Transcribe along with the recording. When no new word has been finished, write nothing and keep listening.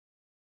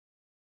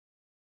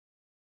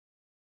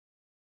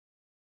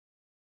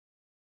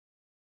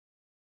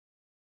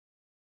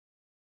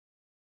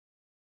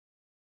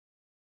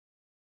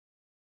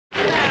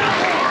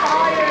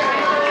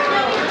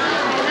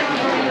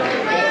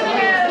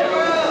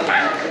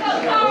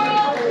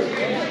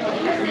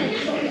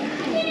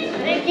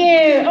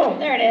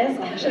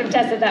Should have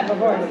tested that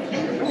before.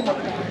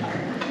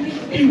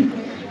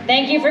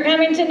 Thank you for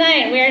coming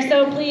tonight. We are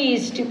so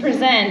pleased to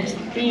present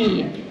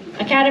the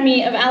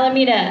Academy of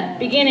Alameda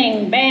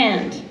Beginning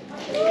Band.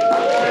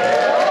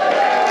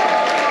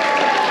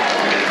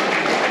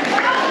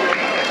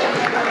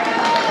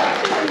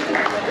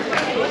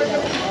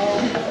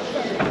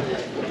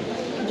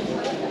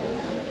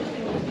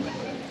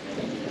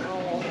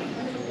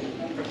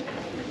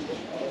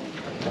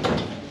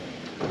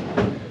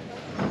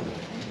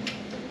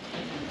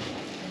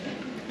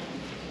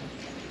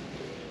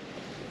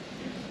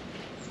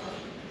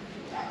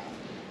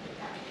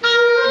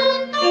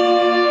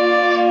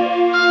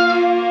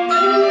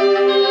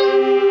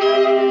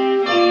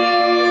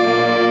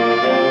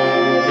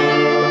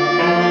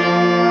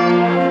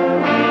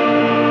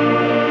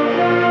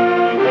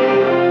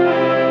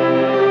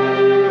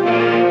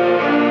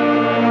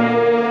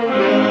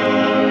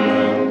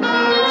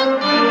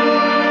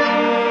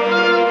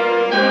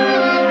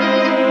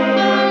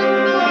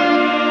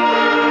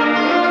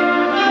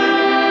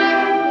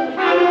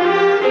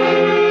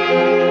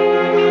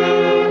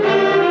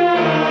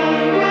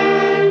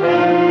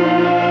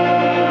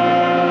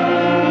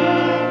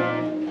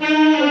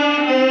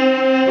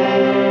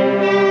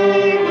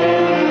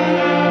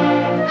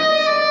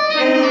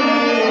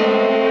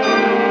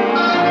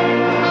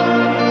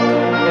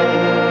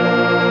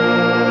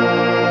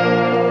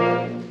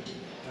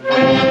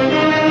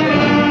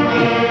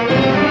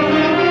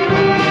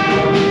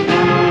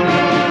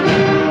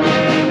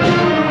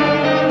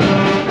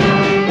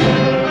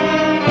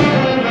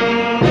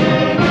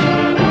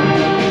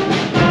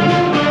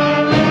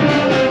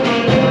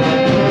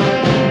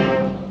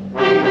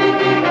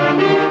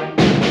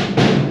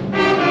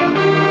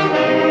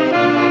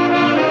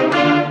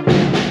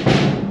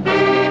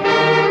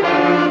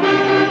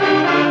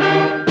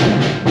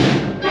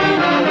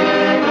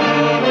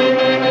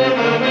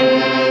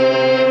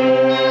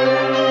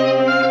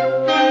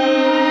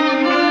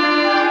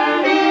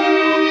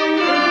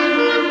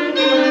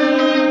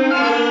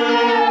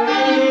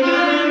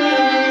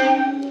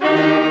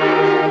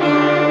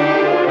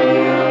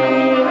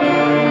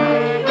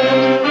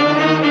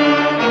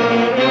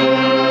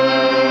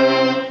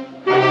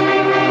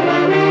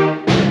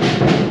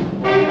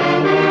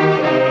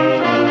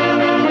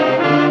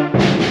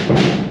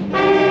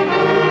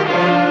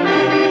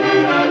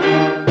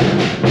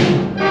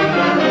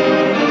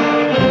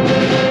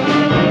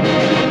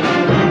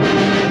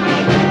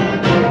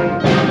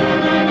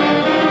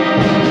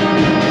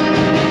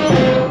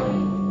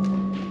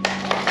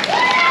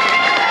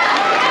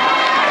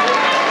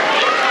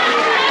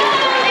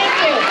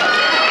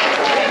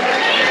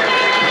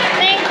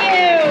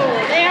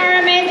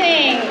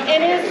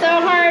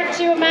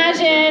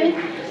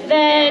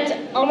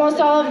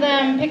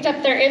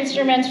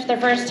 Instruments for the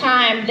first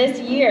time this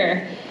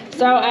year.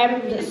 So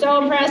I'm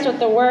so impressed with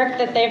the work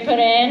that they've put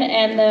in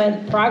and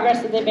the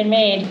progress that they've been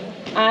made.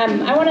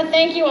 I want to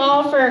thank you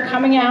all for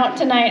coming out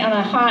tonight on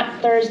a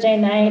hot Thursday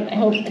night. I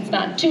hope it's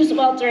not too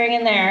sweltering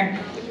in there.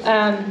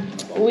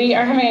 We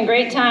are having a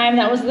great time.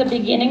 That was the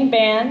beginning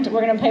band.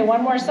 We're going to play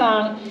one more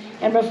song.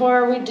 And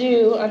before we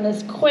do on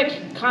this quick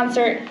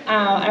concert,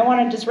 I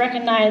want to just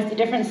recognize the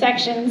different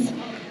sections.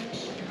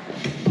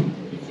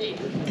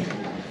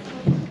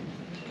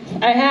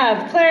 I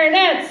have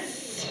clarinets.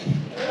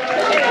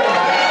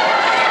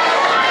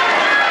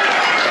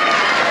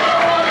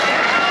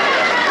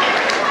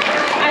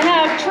 I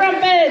have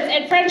trumpets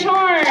and French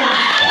horns.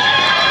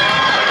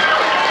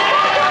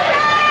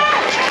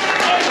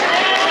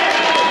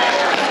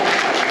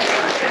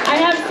 I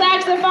have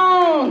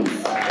saxophones.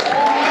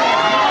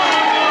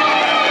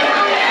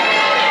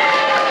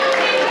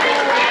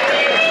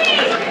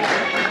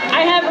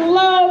 I have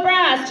low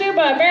brass,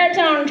 tuba,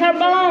 baritone,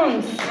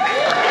 trombones.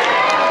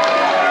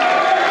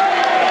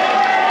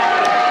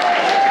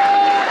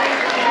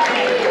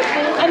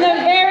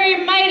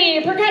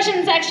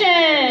 Percussion section.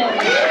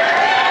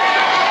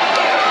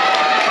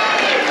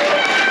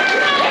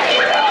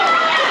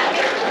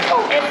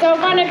 It's so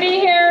fun to be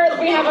here.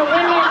 We have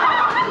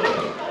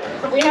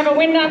a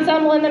wind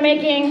ensemble in the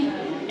making,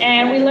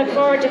 and we look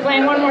forward to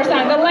playing one more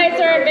song. The lights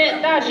are a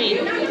bit dodgy.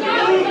 I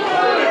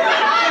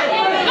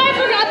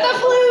forgot the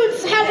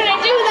flutes. How can I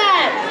do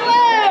that?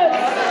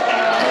 Flutes.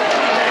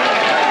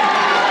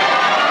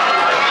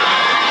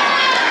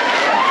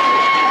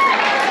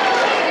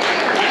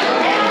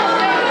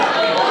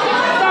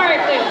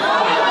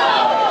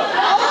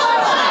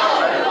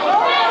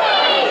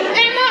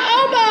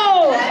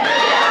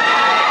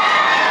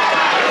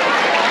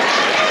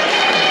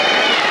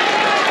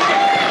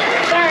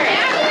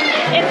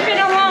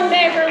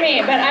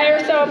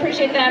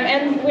 Appreciate them,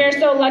 and we're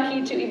so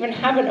lucky to even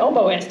have an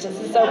oboist. This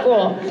is so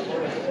cool.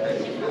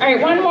 All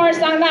right, one more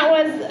song. That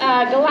was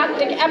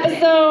Galactic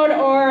Episode,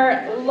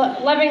 or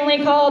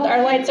lovingly called,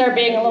 our lights are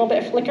being a little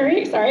bit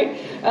flickery, sorry,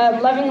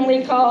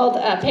 lovingly called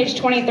Page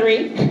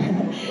 23.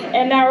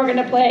 And now we're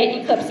going to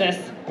play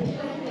Eclipsys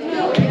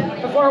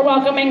before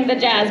welcoming the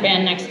jazz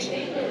band next.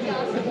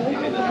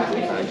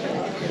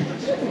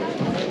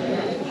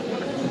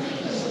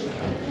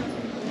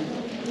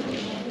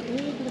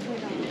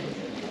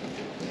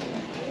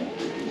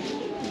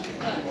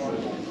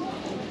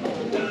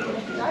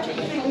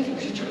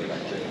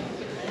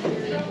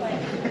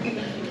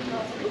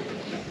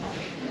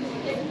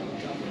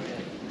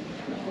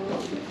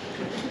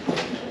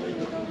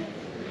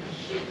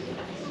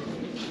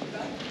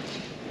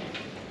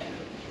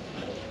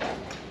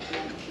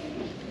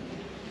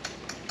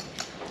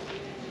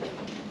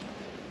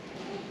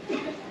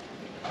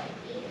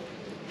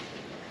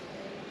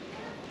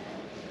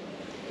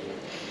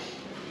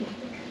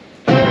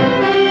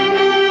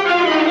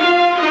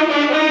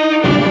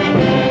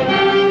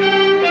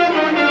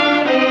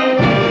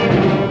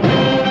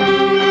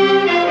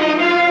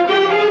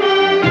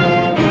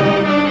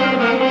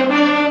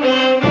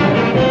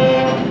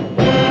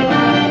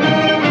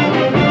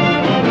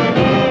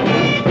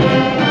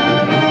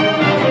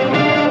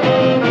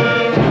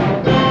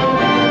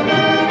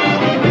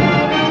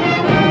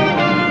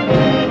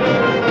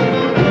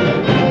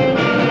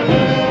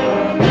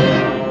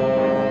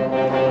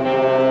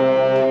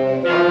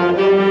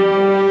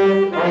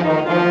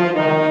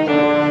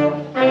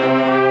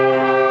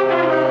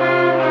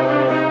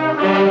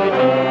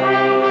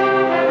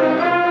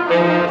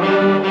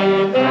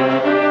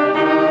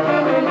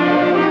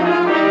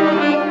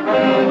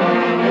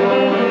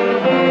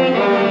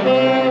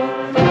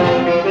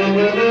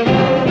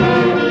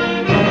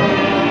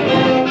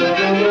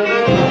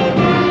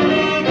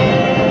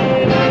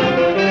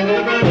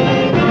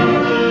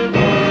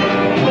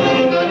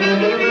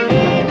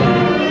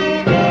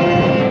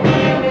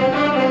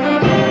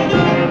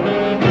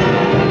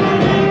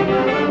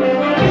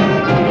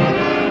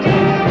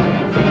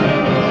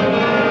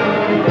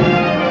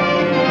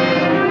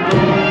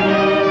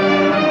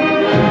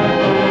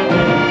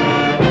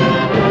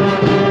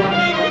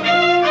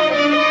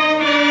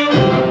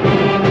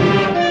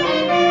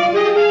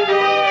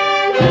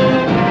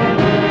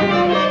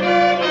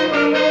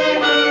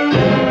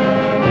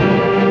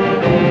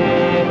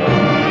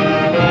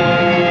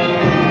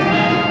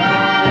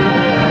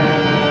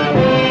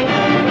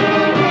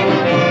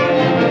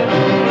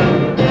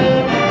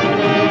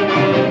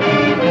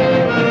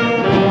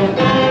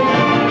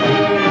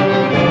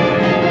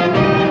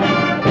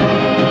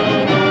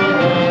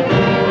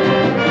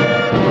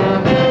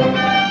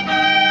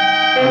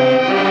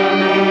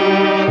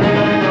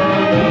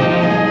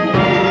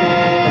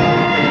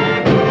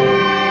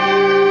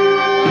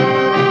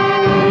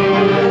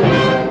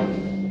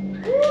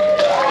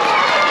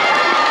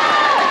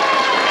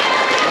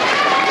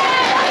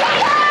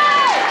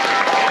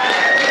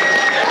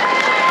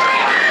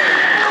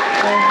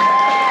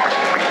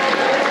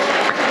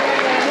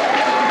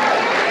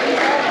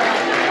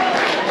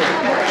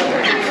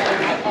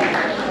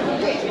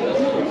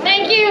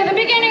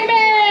 beginning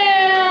band!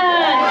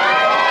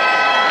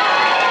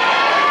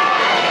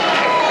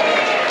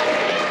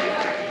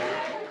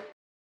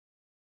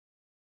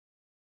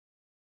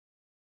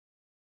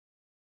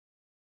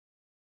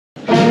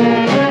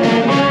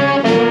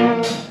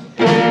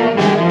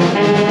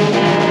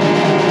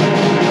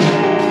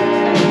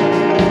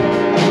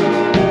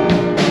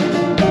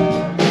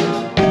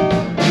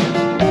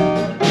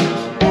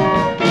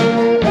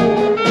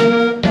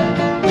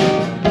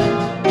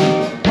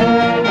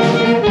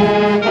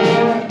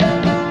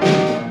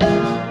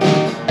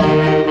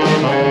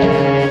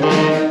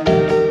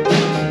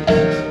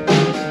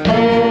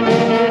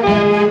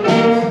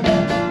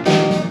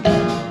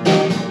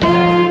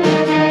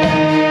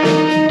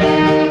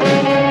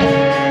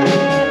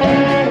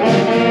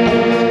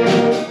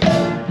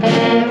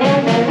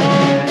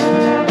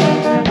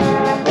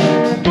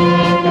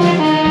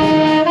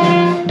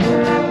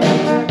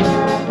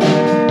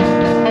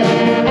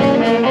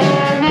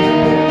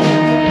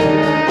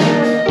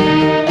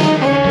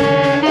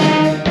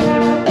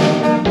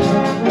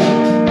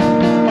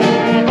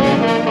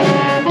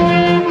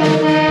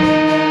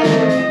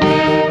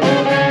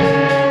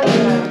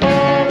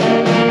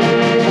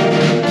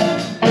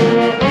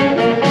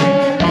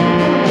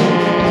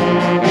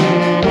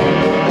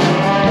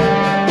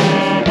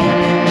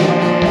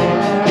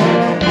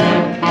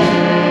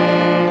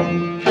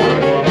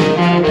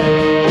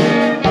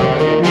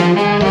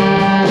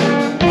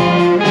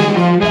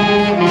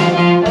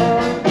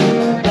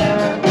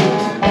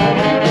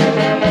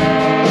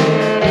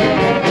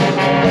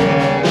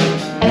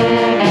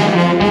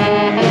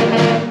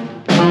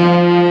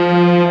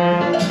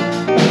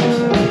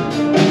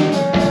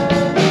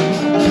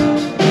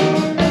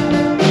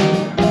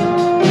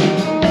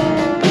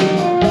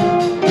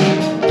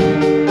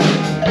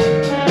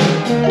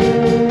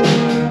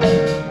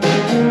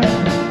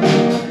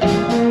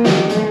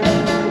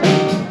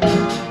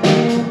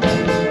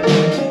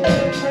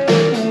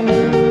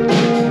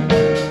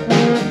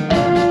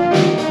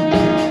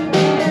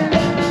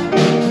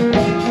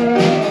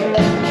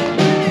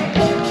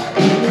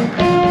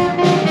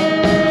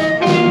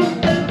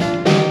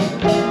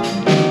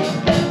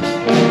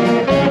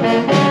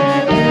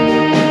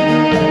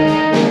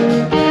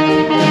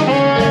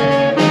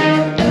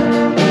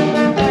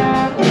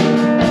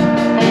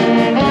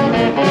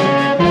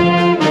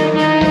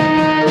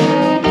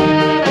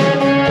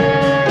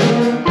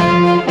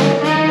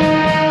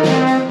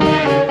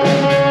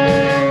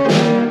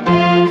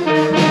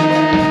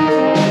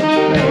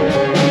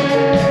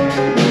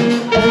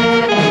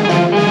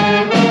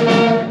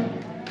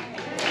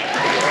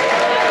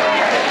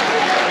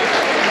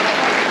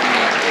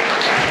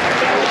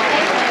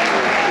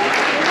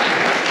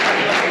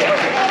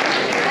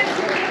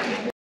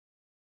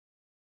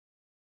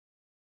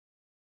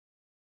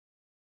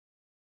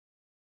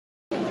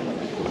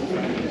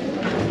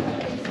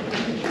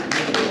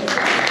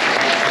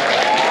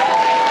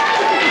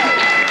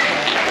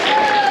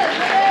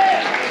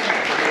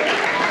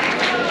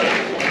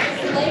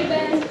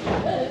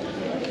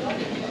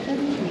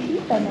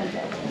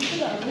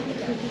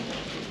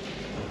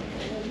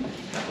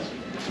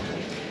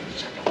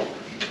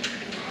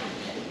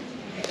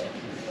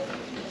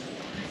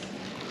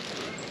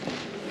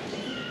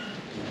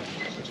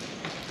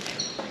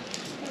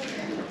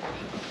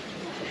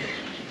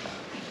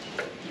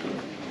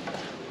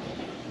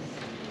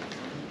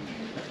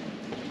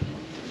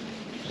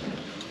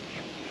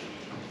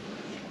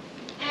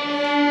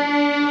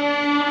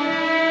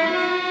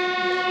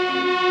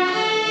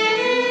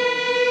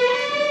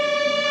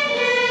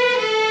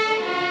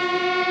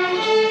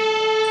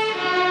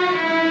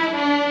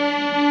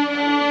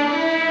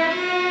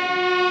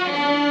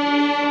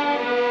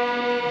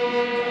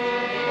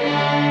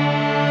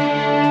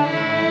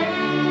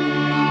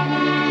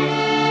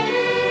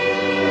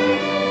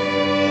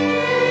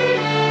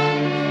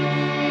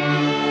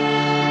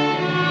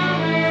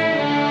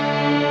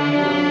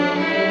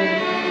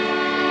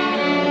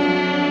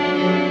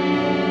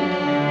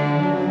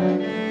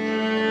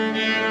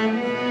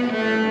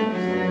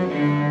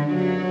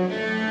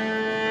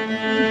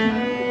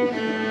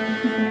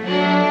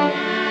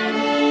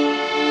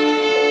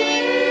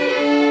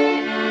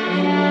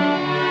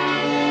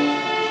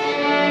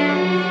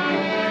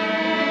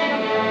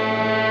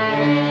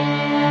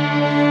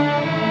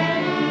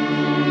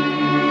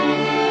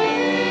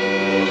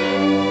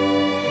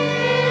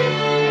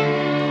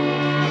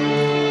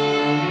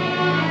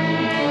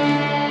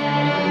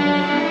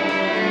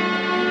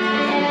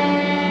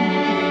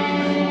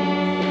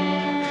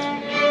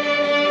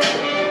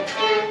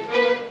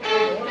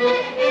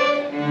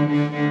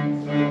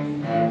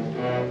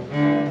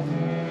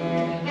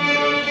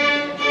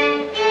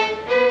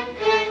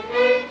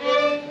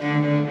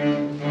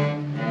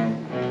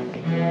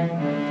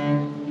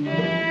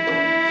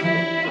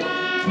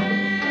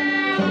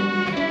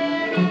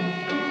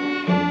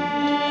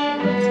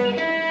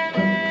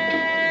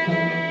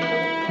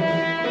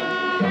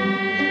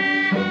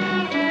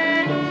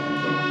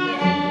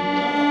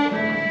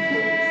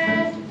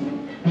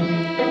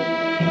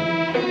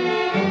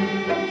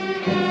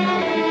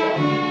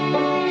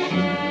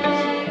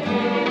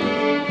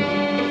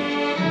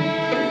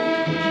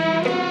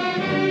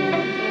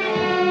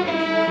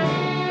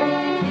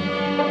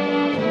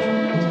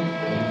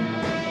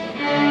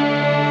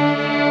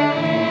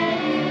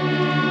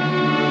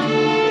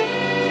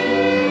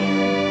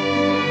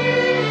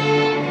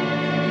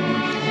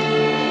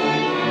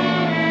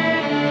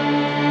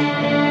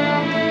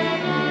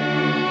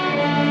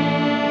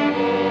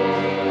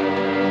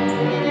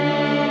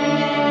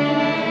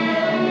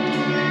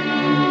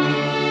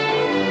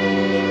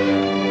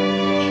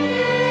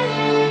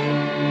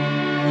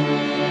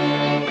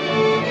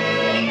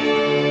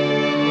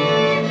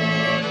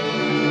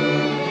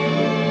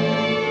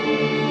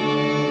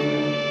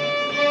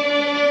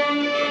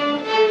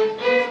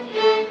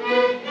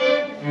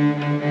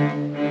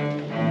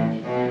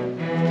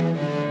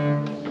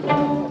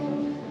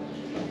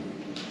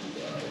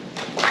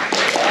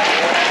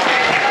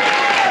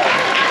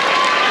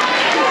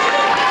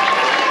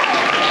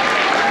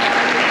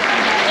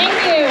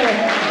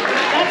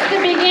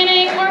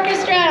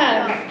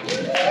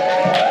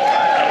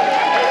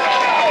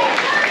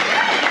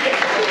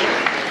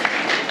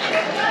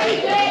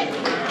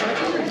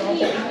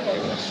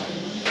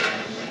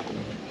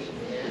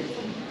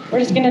 We're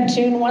just going to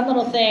tune one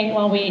little thing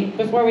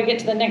before we get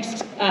to the next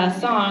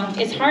song.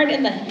 It's hard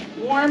in the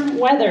warm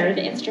weather.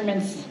 The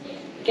instruments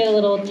get a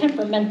little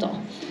temperamental.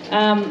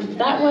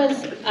 That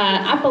was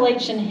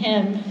Appalachian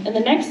Hymn, and the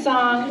next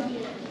song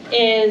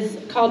is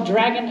called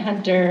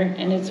Dragonhunter,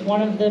 and it's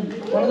one of the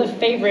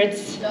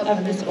favorites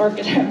of this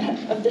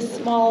of this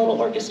small little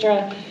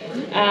orchestra.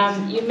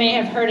 You may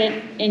have heard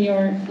it in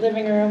your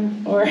living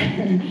room or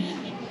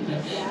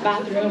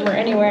bathroom or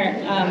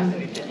anywhere.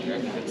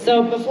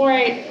 So before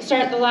I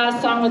start the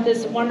last song with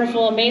this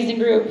wonderful, amazing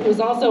group who's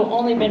also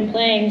only been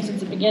playing since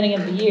the beginning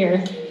of the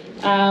year,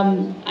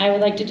 I would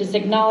like to just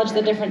acknowledge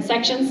the different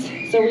sections.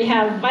 So we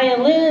have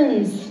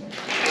violins,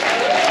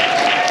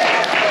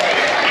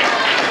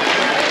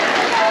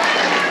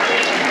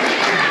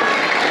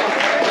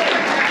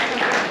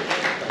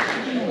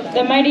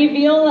 the mighty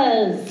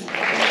violas,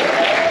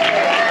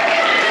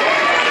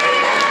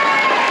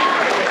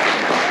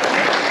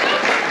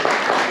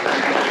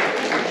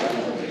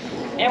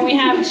 and we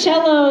have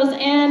cellos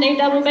and a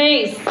double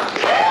bass.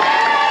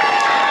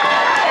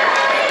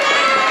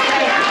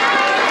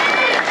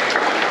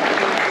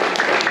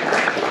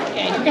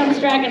 Okay, here comes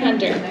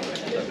Dragonhunter.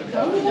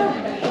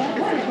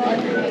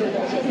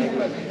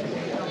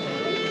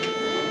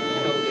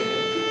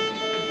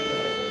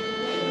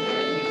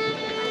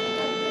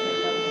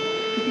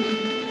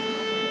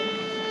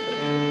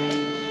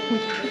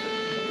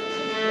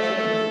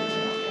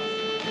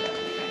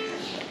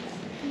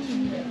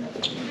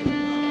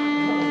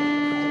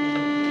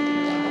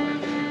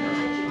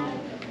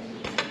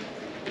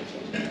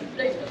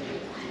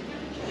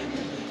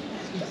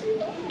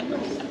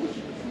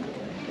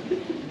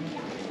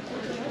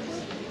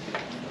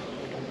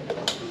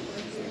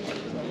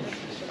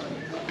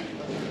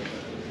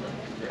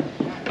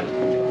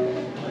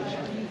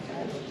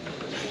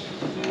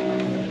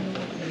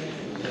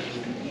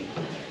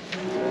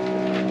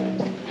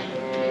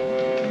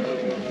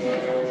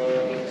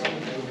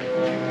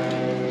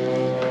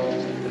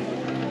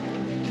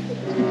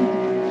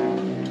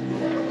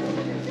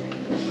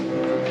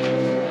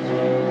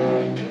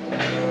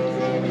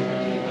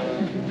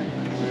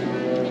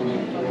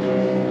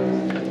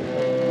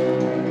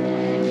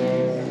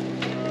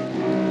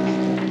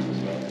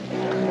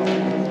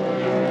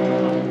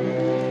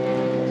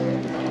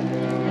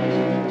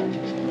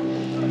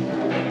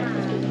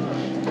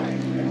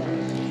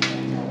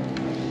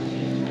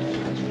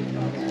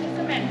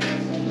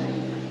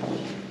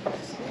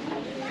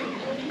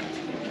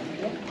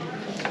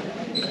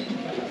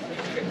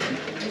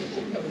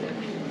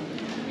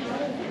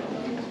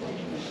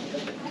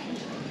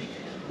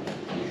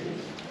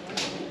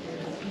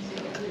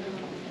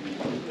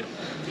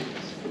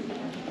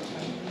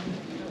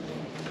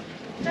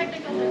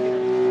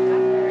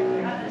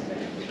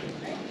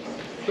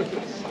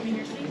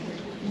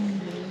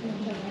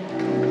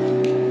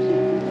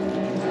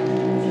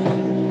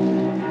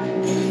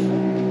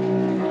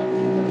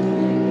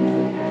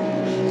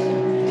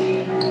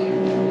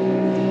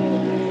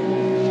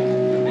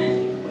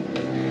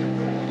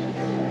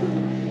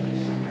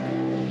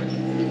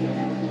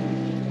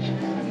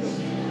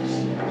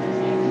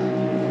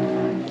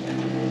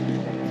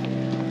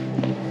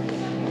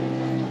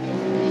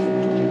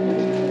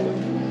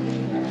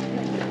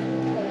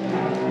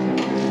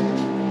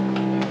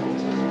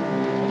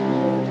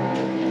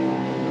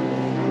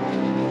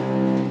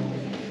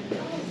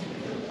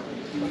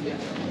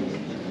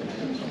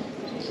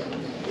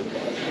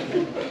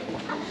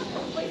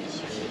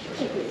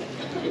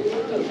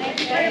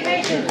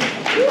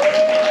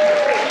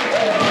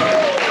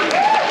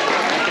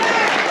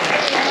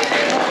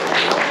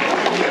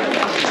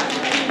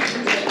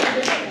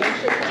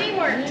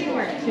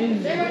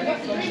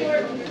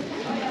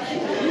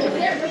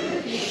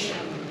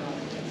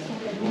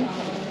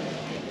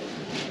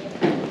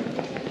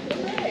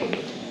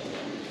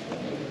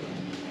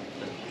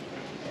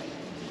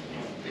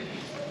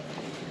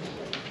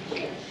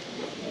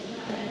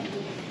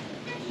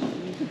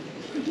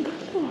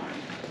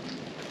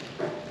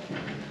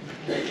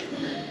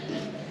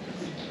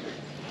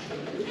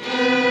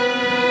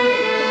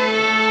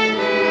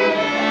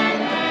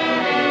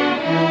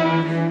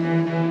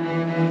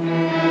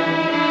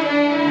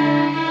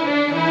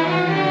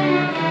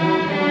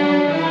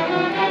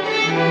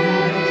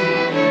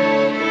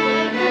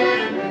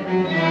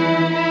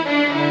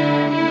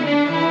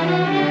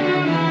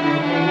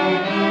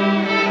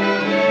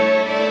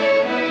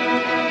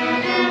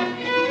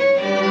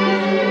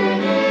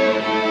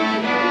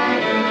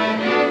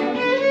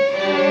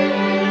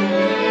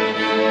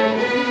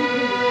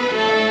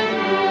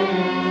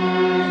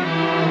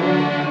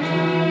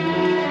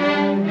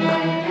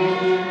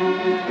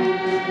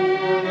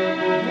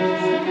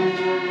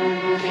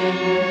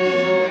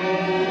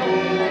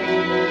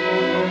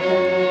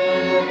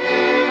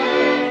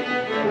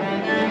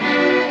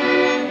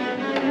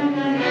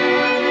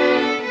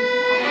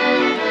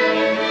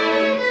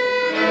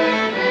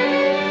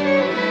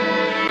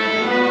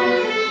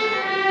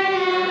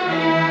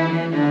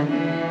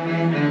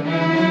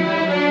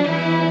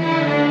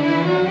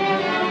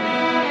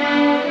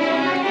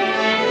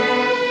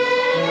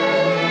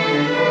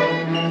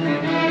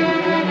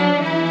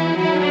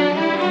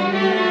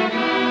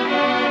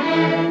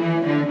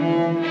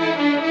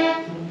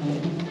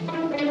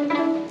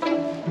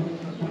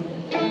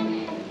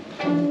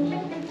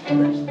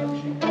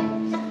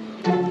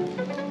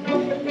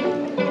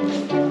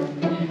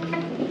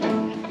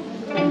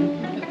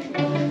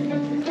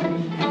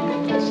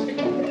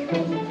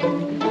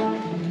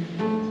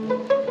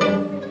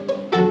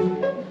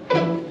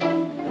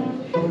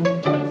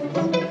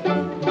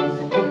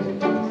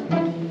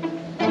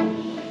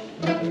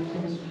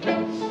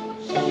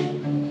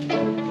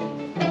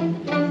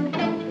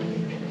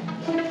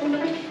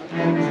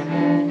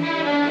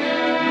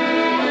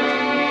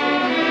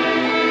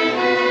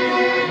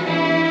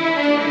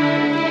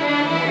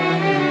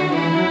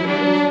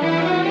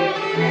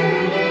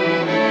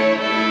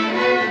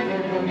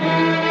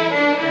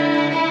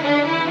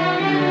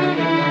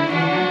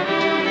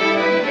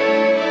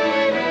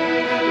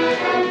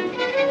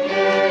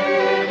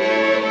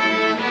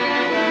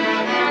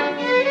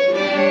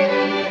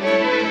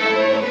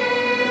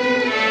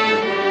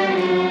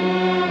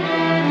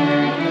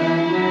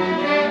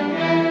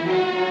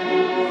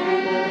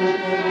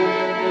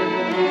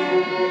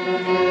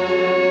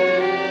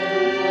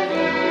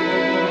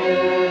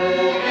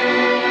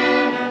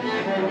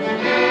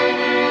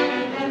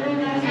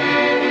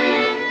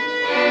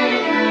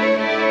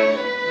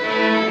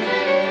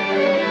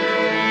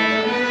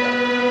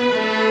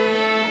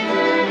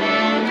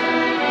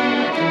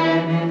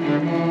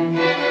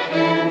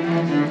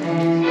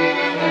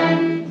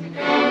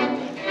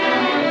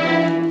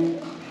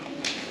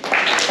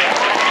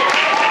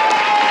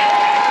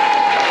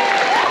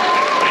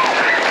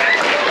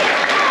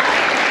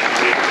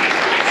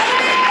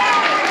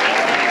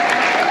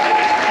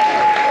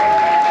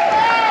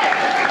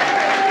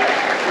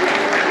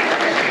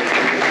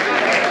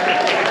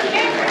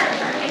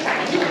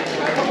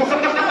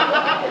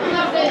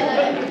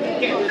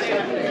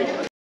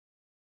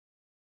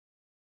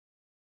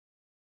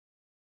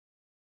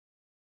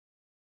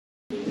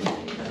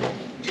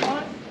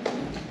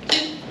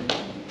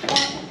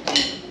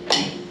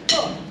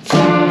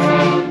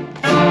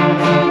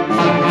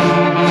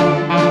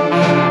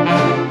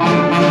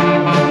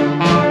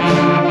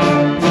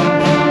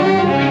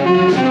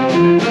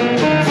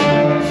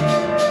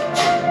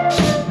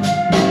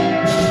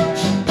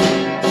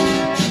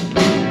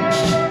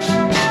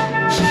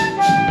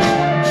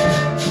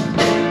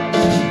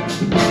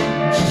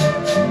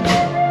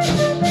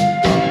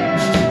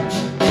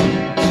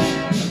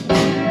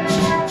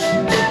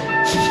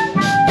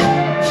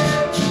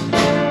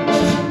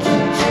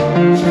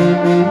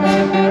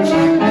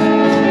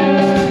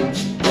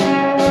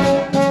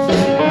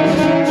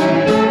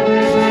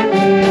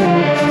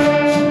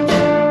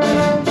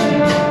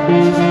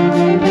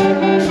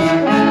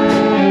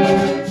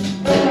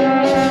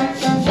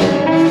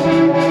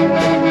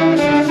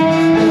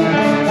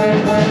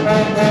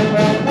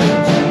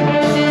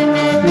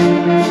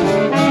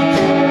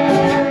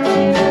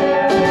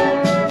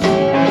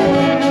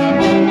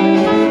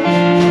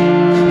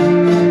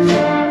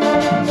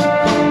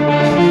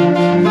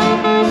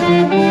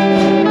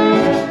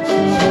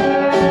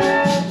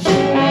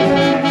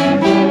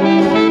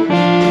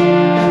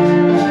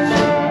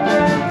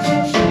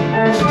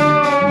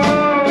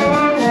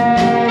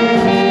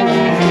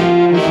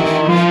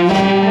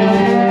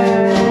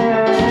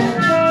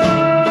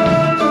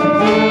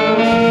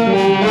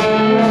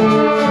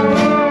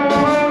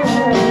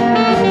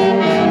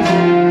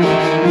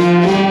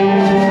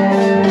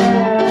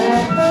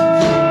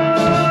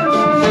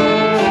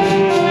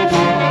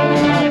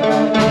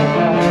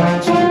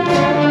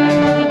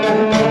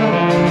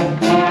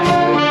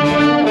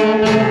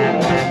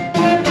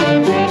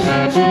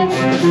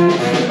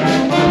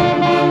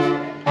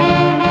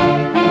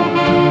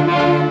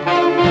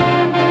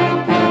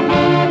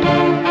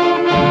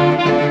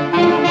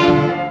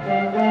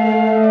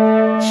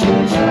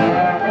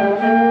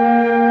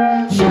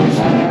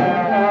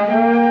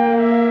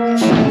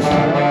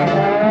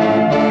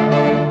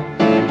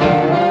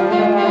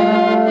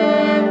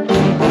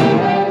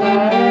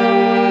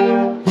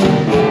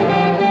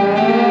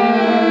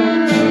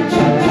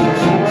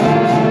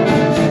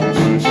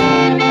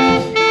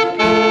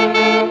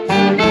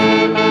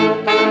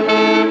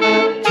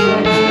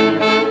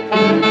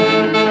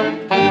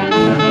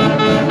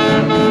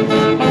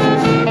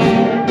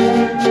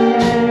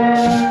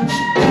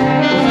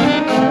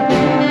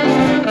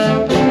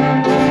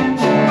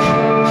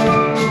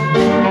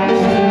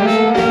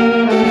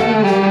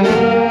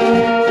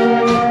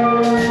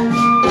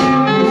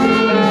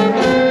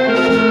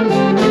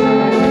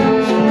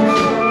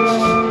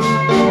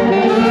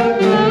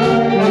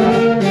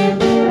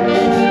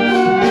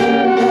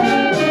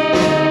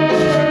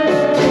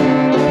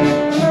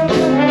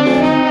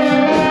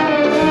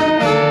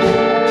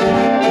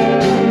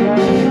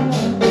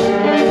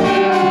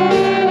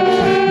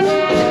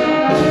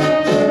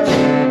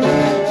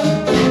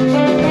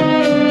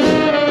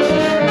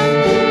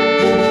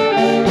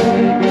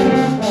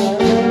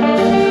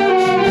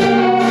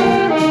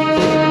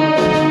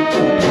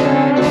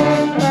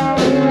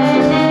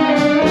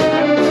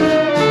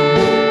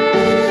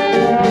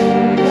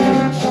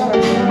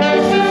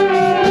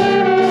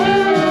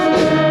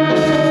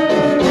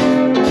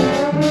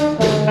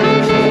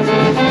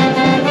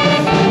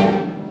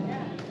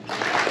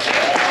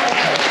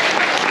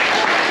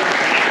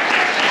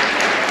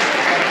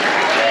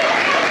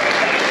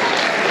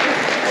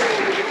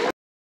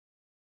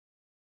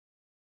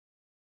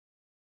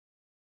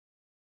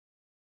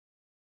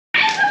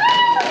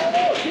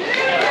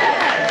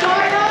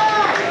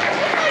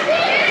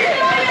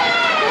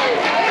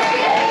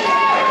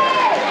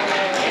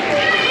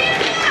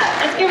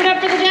 give it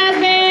up for the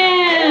jazz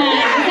band.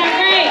 Isn't that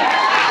great?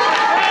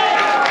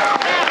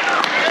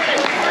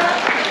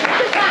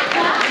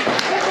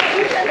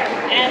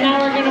 And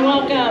now we're going to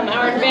welcome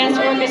our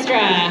advanced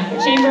orchestra,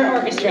 chamber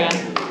orchestra.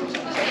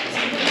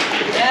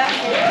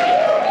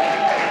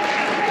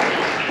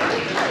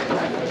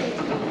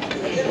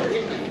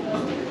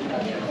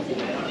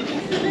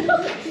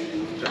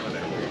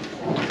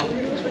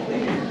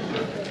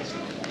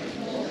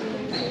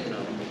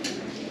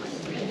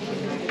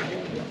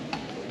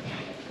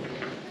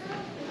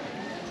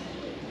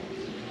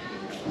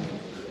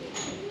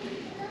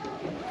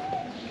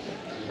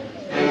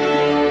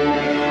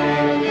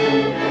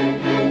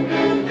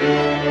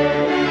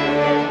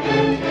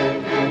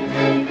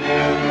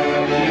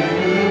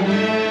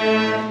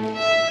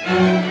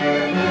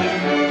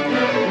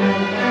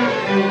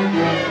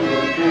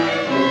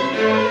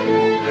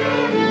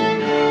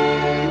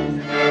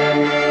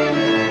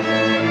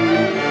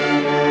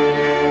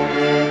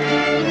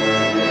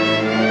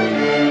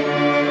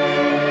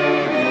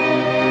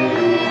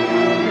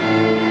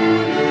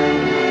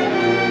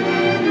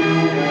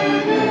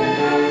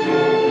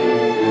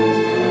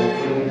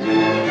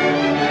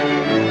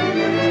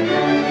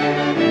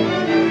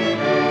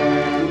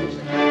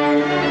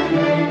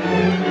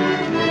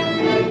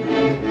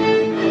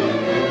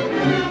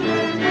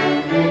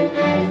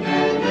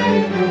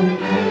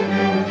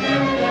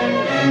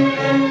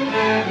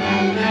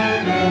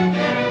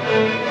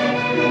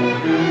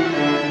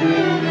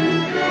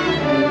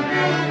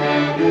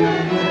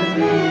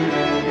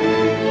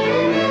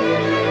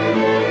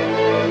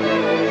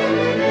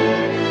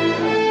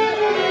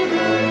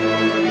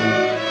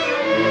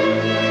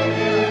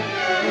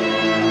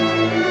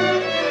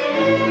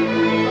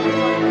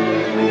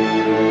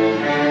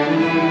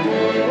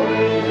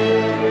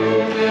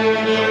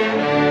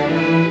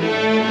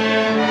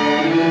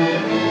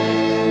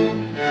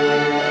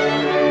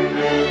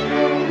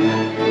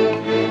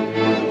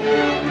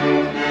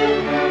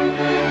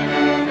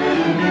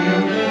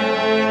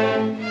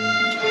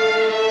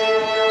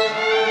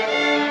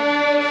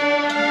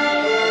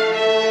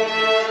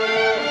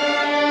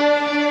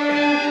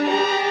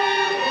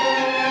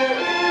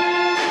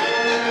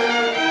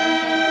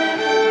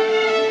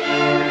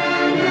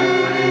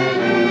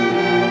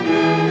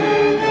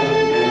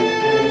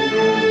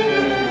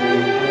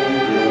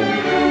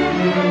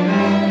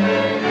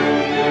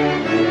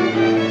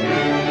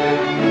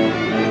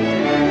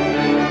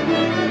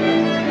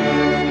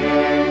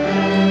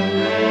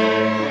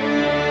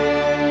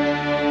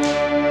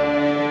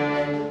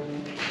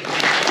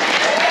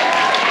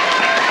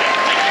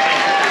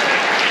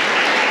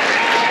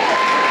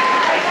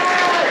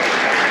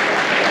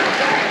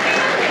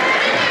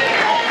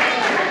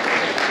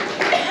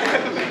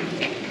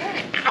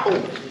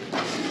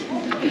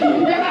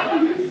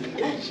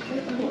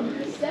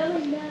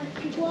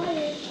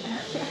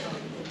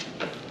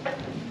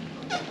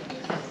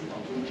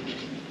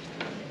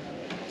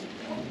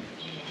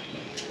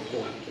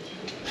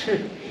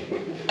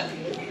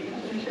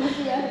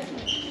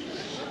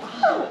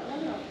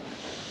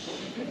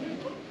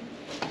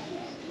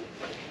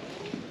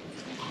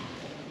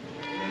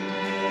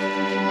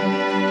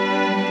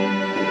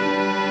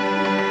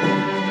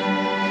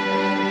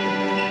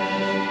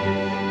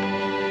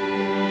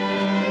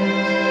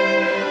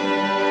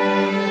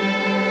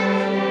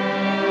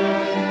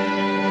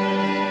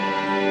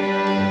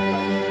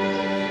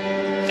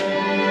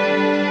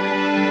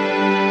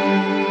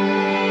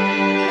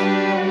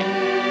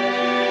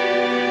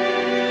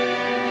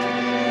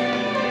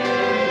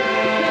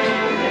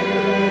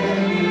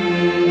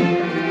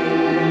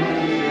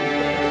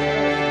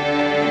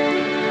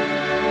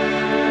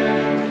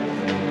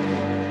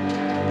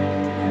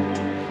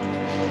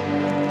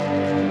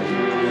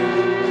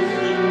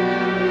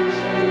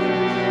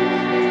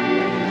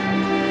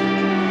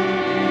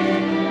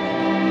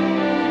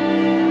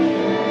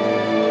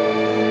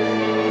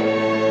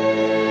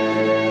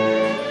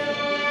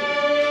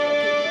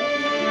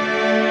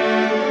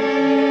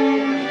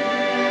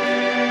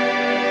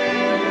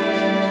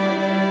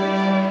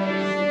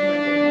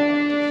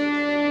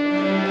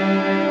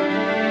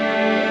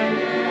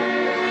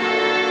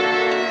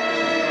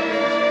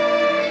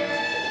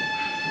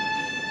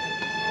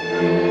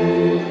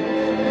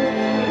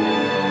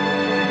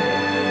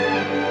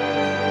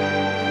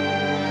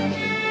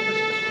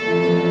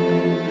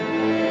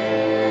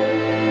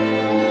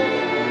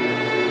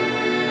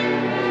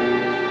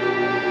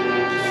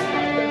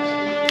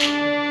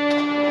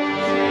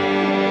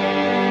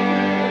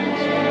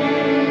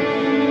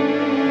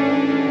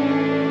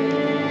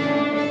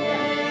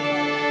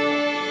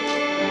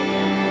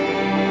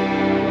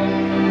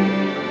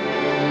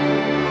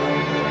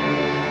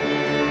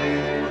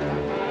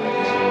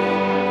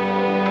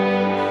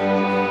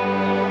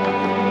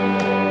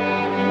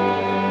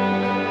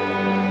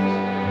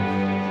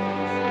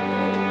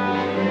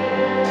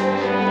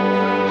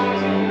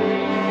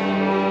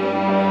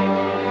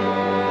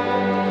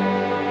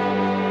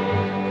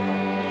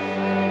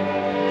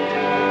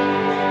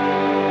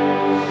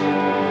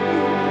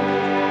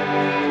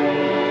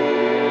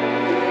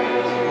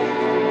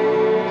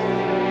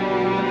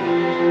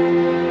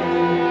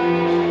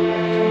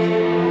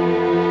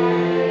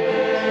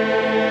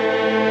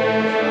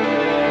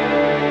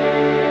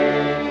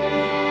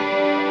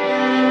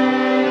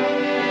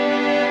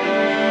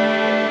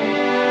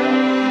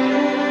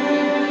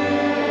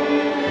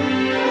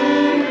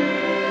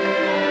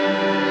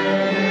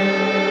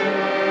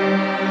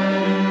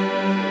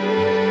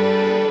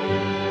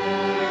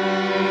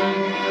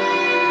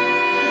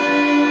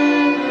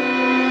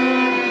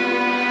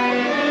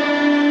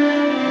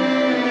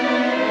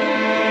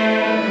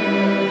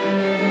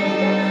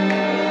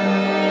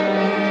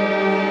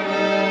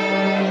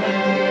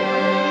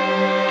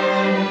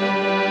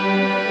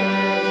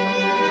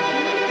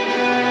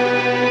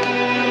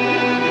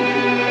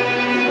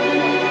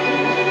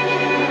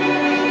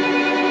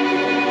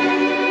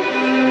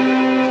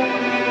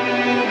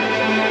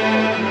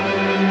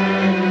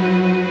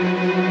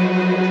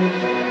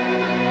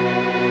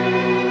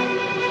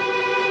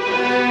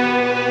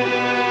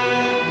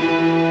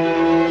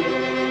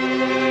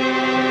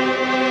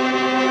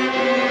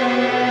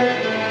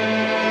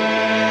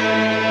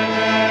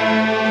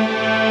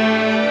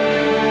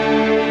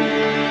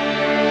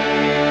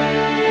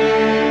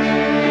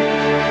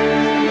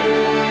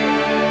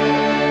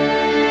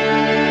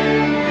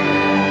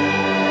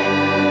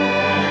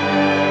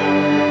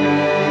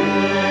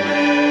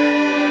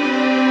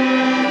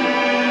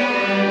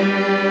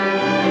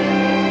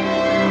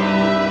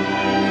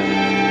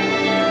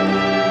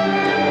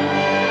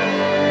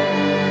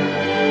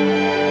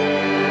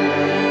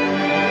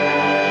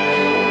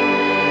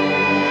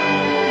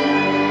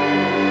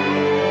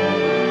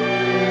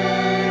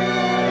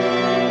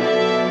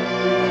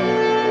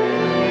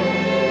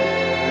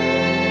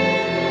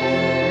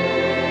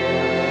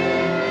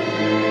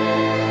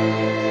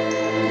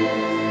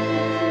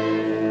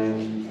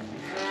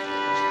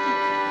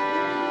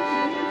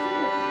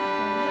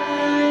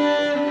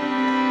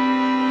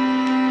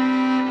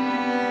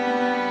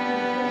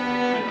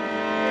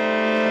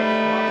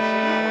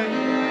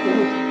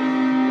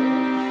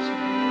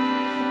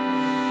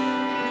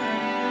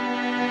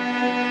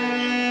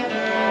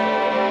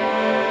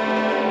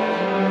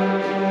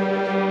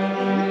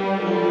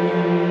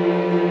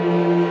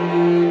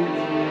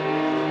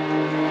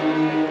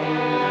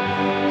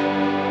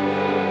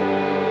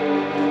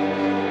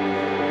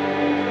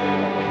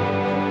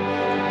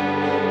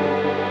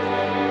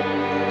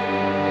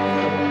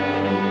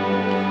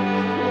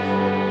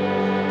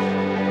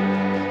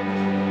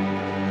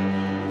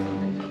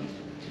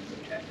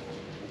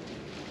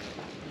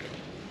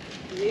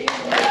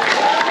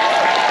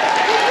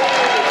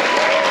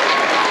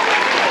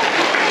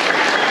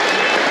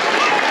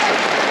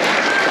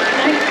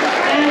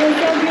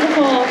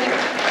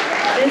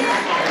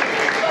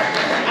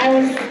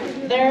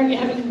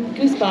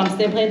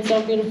 They played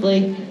so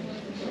beautifully.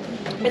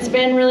 It's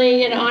been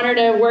really an honor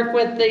to work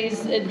with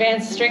these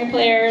advanced string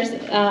players.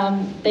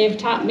 They've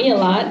taught me a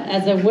lot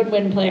as a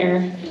woodwind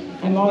player.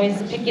 I'm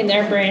always picking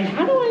their brain.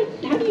 How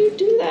do you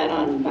do that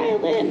on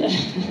violin?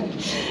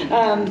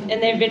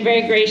 And they've been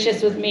very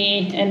gracious with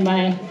me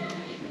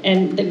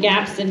and the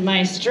gaps in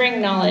my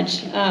string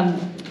knowledge.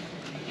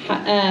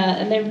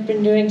 And they've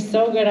been doing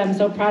so good. I'm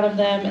so proud of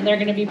them. And they're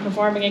going to be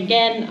performing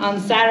again on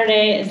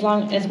Saturday, as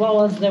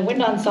well as the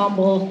wind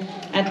ensemble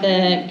at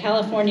the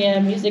California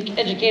Music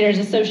Educators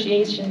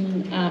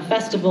Association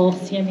Festival,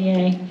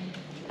 CMEA.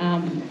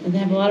 And they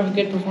have a lot of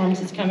good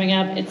performances coming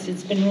up.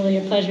 It's been really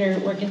a pleasure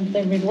working.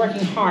 They've been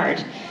working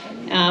hard,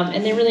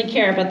 and they really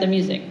care about the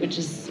music, which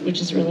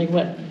is really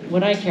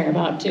what I care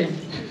about too.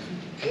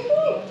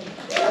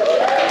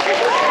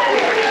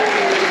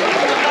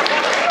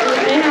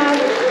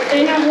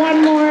 They have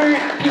one more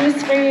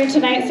piece for you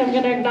tonight, so I'm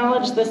going to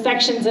acknowledge the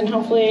sections, and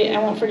hopefully I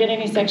won't forget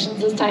any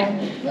sections this time.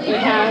 We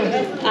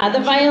have the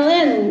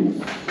violins.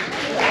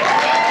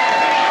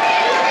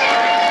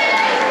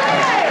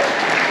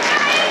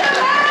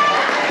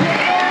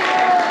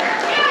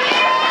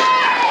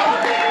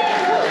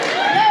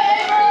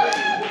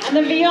 And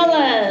the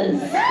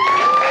violas.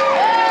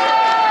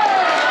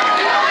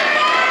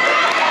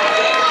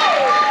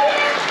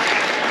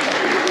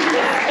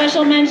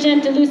 Special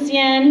mention to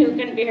Lucienne, who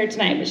couldn't be here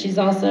tonight, but she's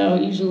also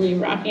usually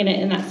rocking it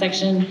in that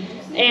section.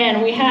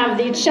 And we have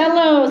the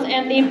cellos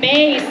and the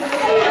bass.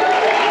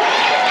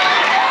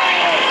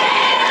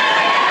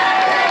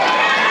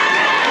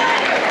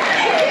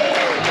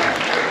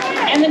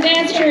 And the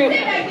dance troupe.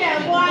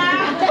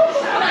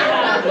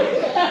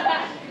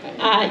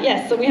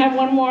 Yes, so we have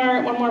one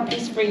more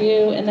piece for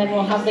you, and then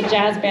we'll have the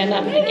jazz band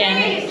up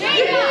again.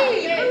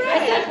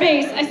 I said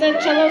bass. I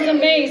said cellos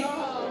and bass.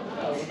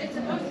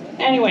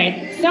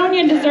 Anyway,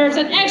 Sonia deserves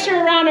an extra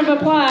round of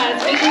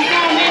applause because she's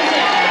so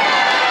amazing.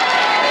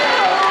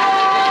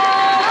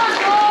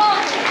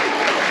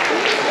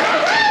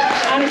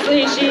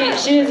 Honestly,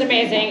 she is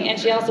amazing, and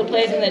she also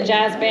plays in the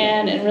jazz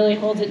band and really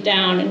holds it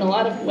down in a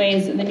lot of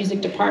ways in the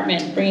music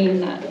department, bringing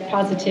that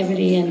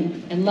positivity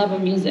and love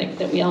of music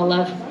that we all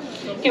love.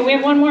 Okay, we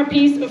have one more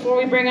piece before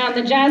we bring on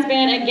the jazz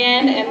band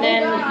again, and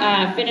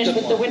then finish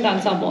with the wind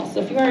ensemble.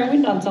 So if you are a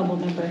wind ensemble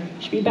member,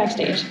 you should be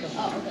backstage.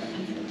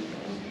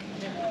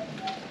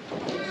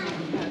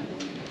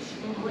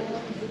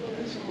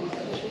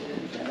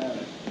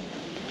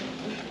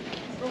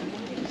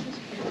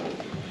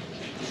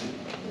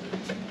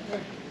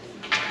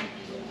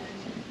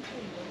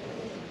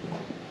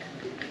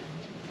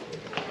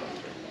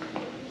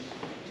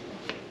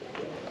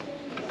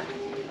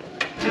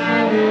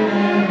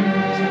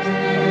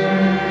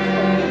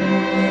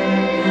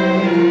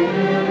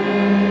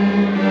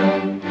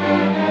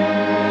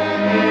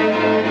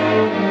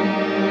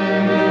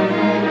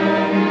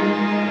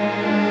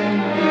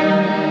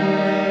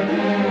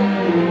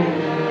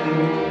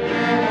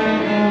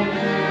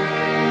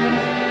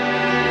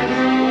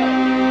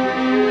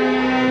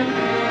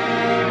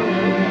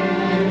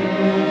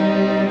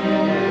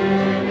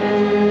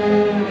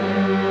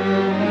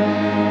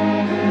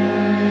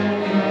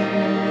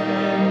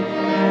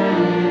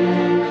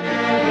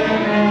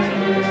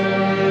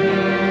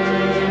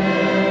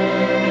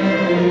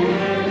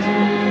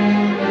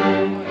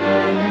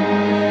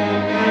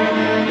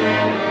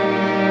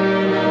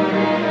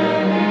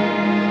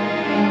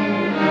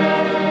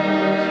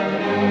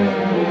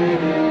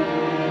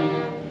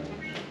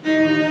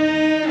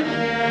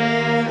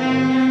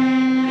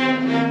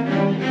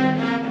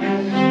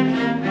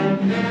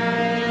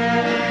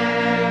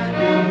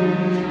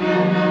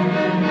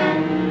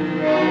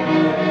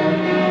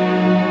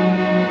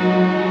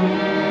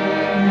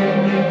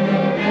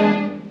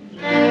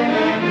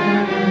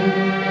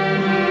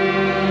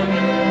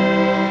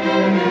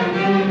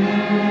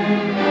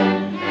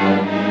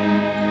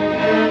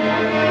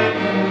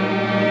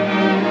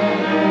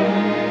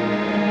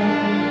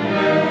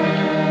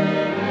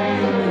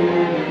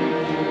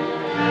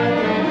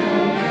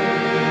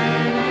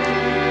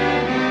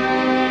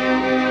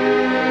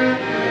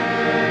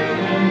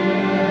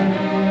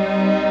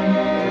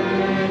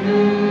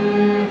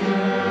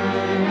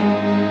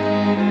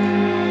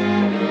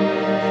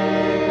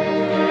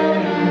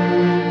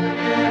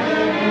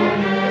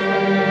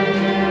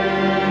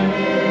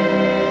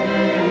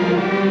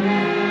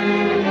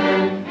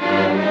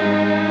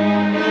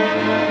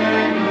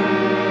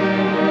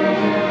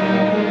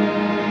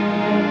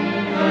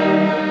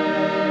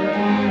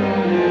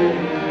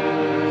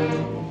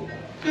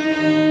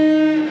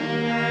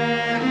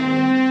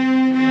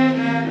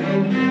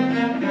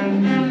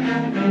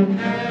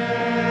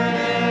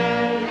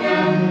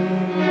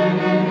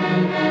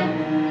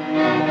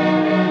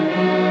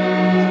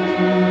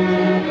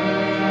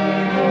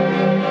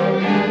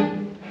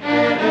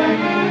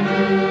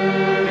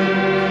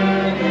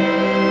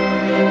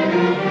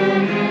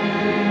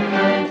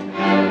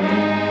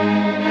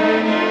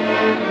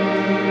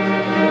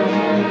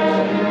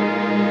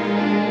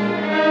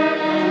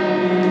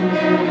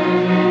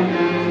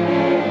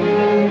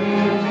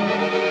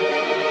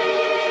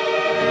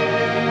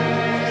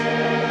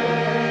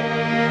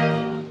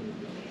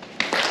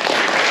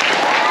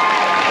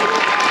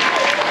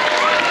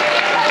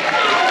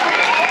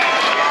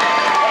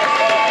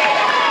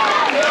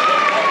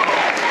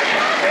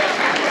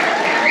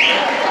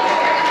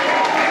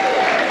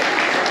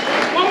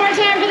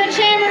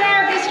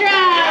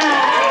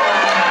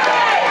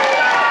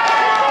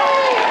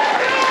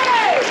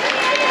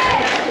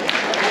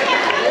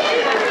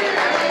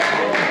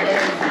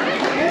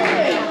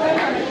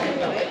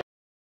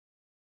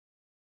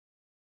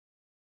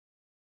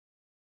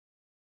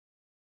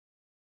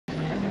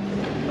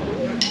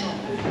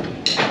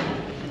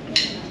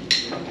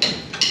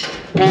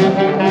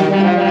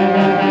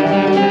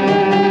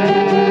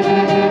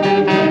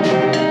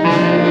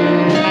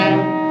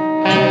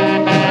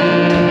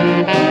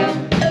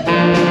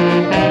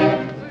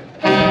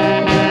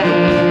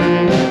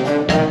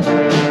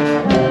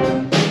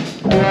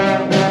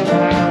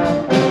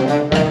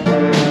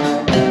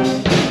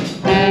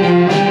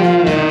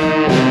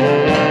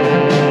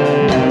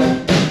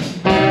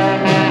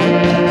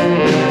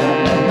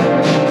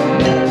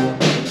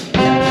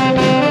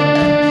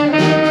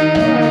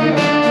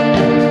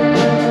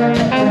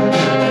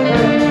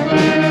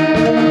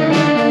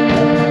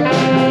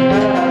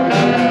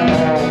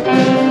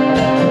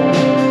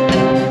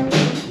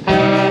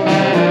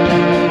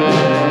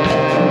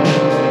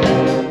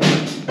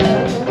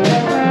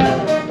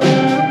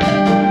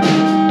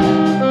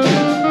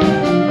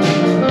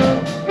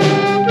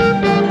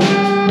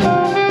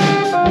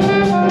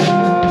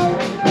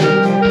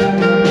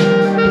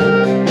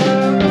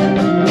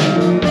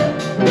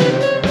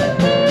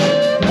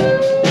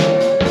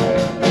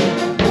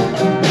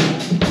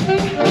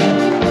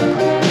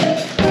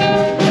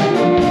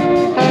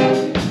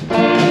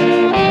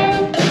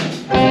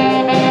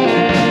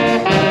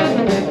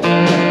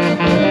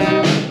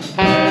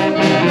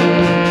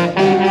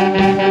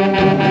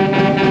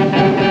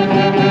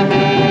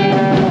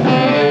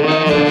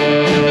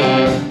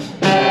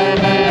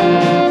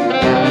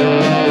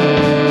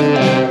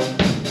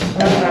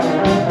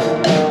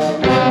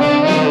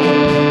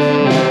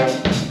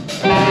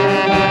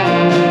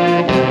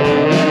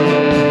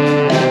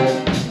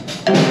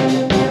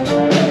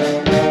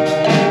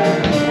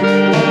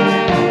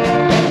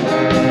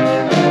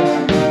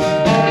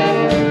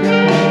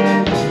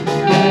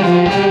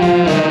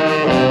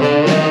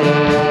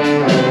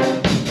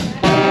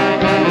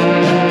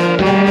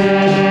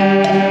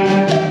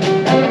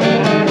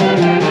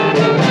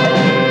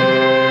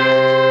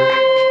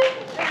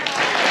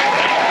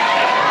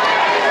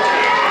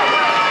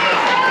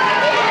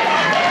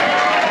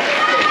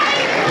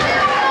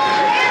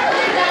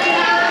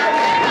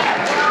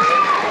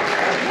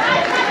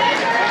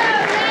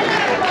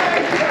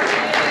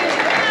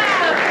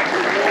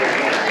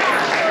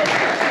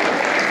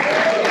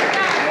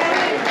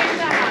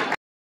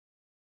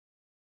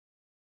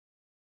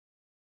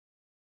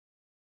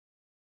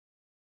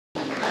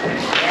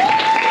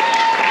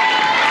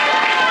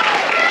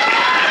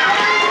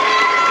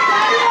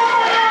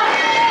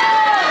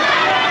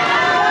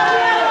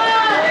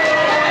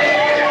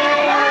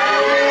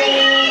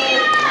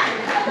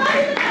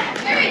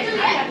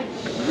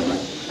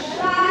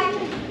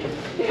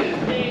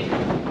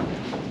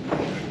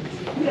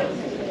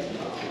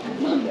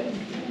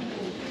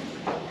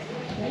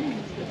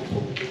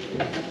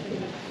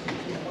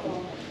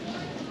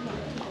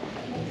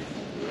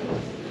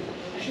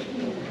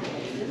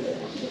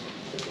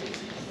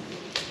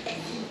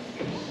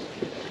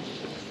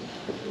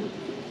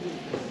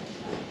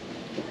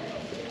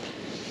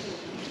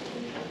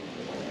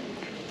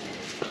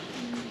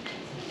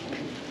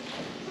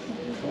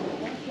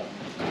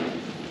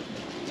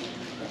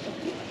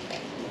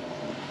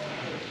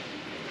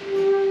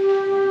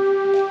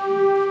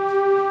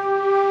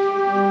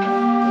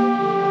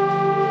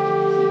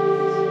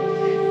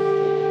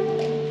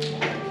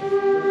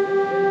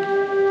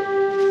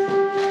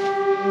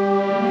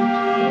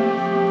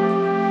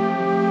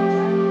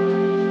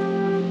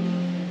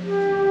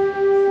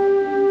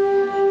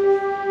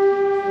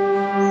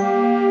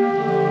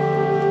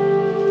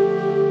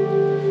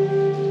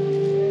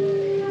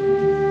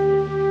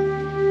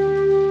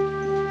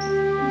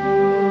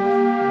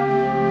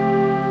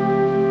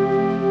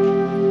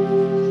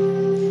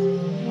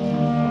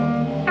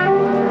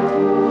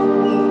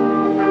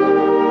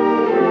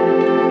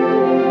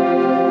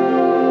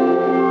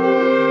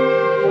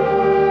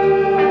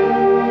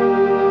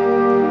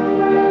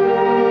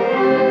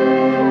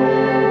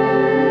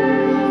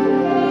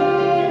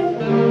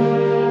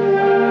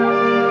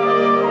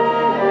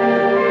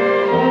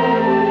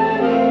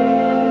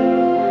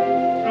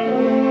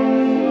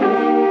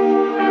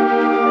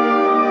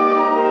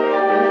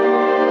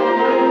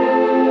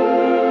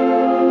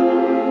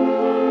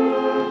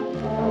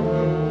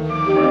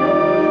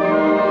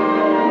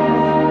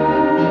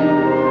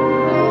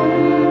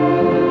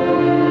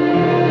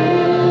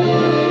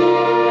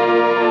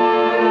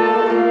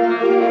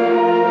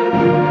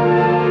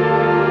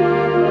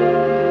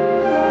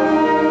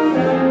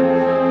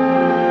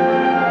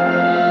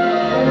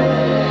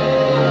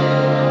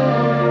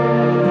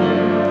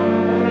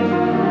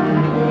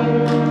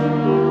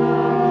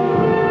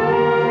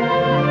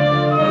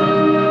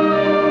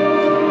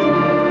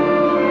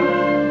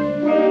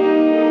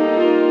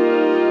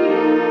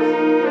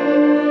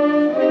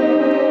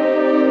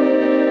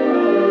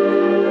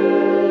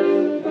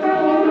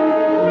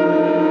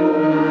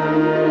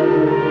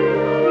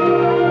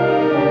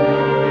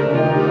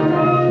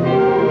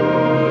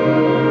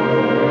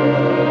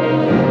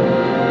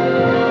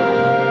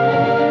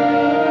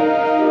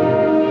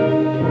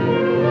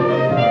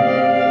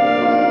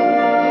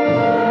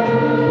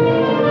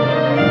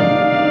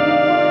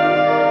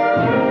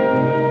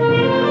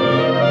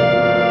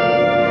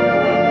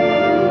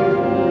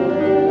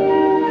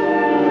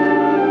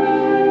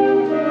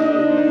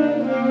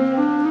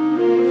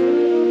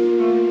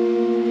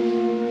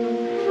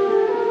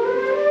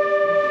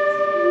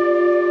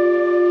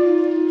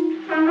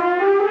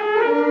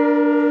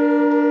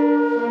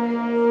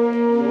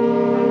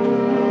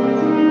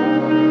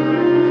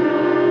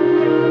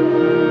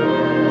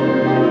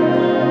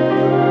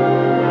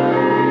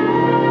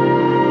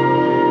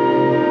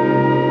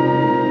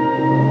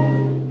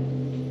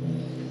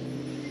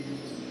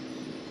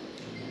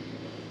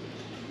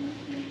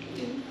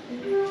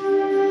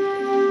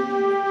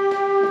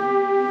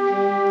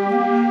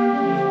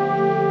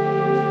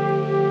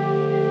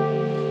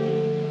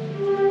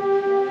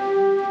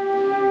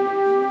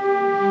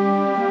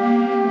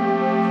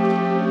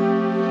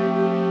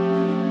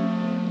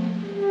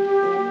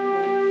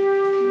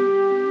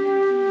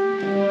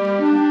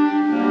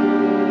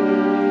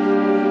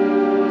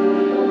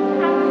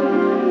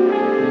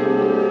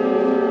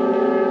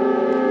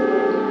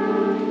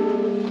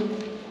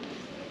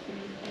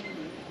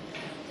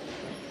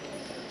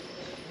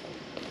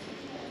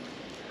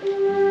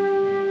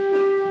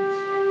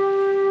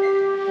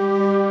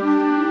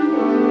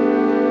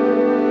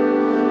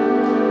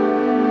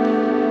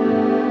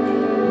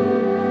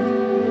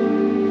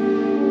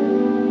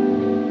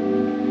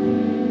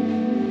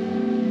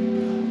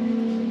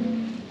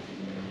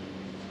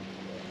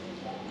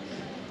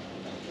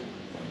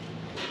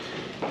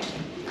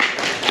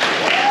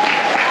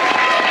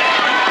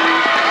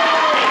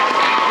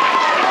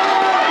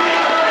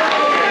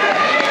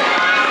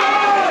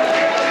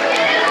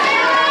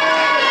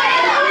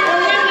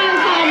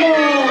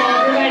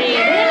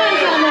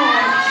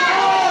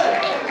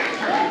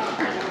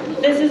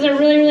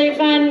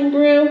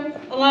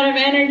 lot of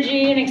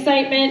energy and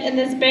excitement in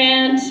this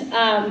band,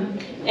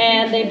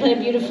 and they play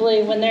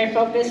beautifully. When they're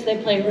focused,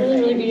 they play really,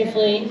 really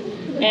beautifully.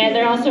 And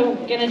they're also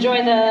going to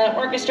join the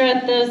orchestra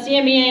at the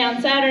CMEA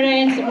on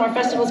Saturday and some more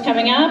festivals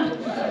coming up.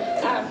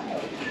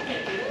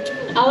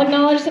 I'll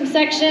acknowledge some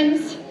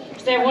sections.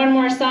 Because I have one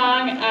more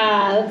song.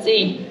 Let's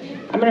see.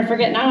 I'm going to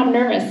forget now. I'm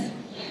nervous.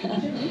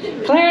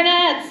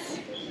 Clarinets.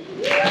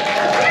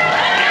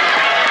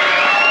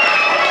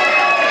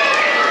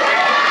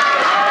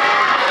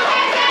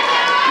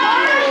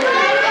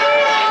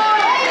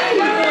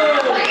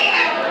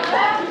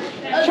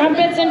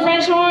 Trumpets and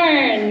French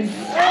horns.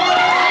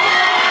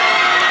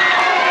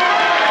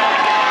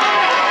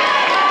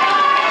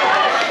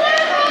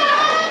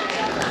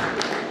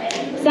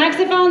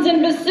 Saxophones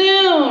and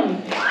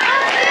bassoon.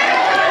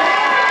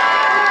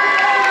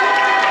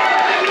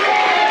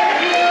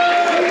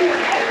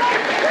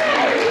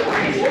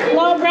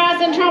 Low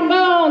brass and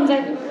trombones.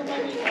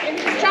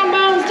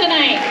 Trombones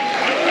tonight.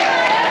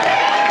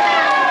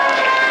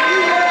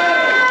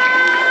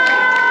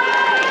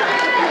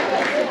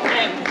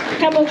 A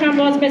couple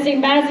trombones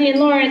missing. Bazzi and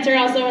Lawrence are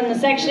also in the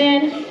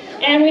section.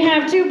 And we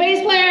have 2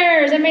 bass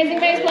players, amazing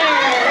bass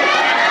players.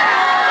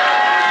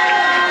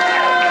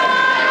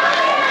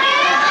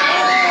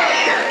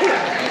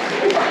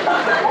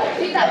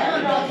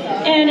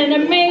 And an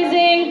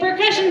amazing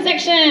percussion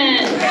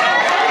section.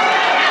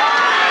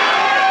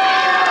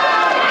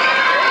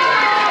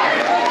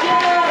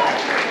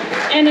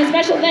 And a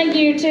special thank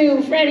you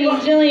to Freddie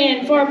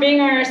Jillian for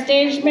being our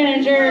stage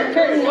manager,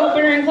 curtain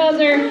opener and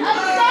closer.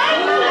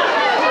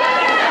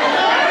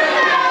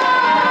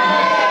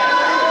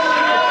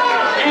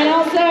 And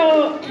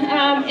also,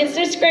 it's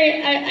just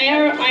great.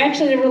 I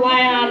actually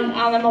rely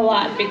on them a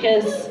lot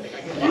because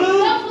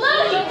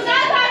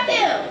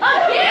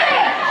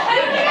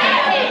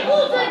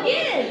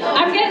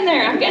I'm getting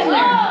there. Yeah.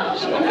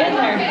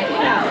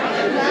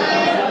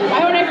 Why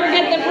would I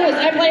forget the flutes?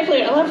 I play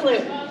flute. I love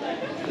flute.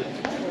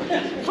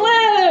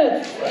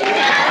 Flutes!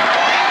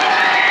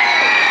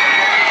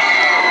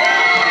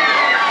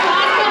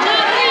 Last but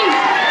not least.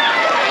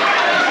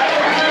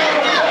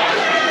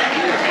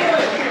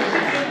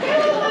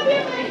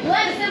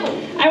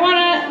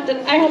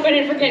 I hope I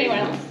didn't forget anyone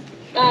else.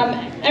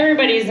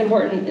 Everybody is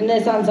important in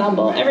this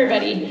ensemble,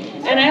 everybody.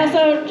 And I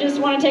also just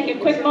want to take a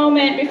quick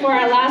moment before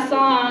our last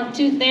song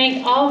to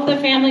thank all of the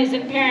families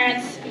and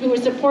parents who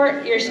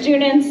support your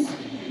students.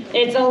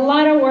 It's a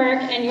lot of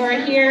work, and you are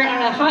here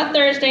on a hot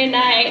Thursday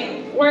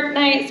night, work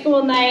night,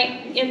 school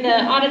night, in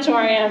the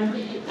auditorium,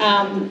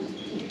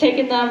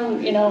 taking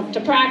them,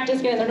 to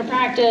practice, getting them to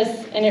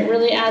practice, and it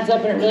really adds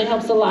up and it really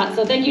helps a lot.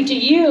 So thank you to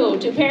you,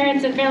 to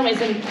parents and families,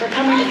 and for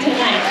coming to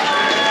tonight.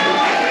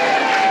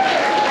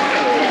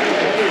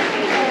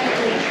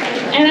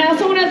 And I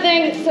also want to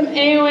thank some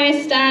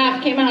AOA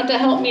staff came out to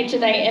help me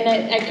tonight, and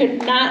I could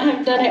not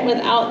have done it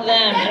without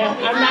them.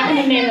 I'm not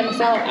going to name them,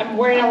 so I'm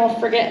worried I will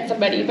forget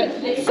somebody, but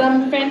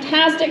some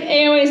fantastic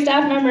AOA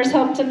staff members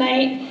helped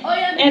tonight,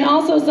 and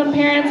also some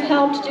parents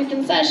helped do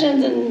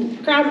concessions and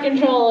crowd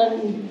control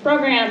and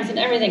programs and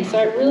everything, so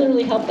I really,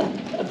 really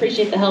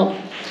appreciate the help.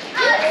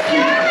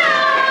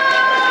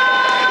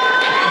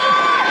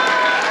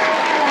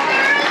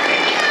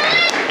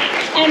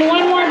 And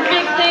one more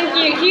big thank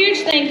you,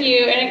 huge thank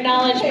you and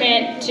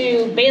acknowledgement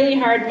to Bailey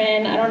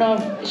Hardman. I don't know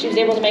if she was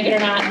able to make it or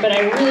not, but I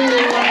really,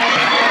 really want to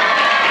thank her.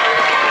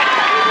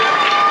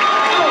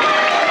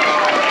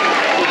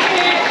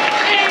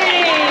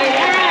 Hey,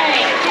 all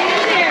right,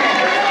 she's here.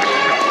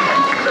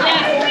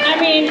 Yeah, I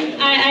mean,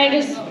 I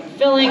just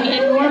filling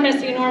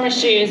enormous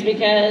shoes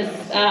because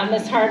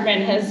Ms.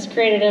 Hardman has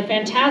created a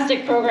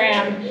fantastic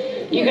program.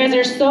 You guys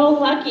are so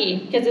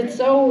lucky because it's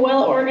so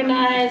well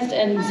organized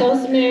and so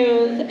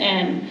smooth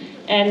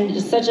and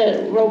just such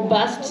a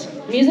robust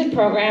music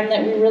program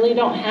that we really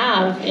don't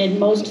have in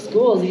most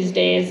schools these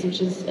days, which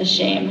is a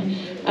shame.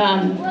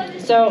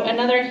 So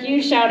another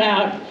huge shout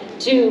out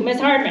to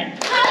Ms. Hardman.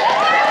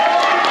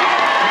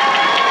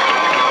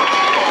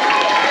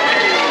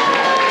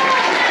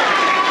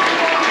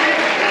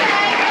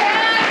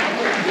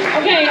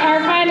 Okay, our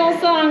final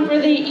song for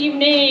the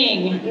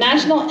evening,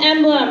 National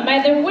Emblem by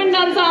the Wind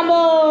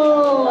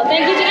Ensemble.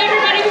 Thank you to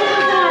everybody who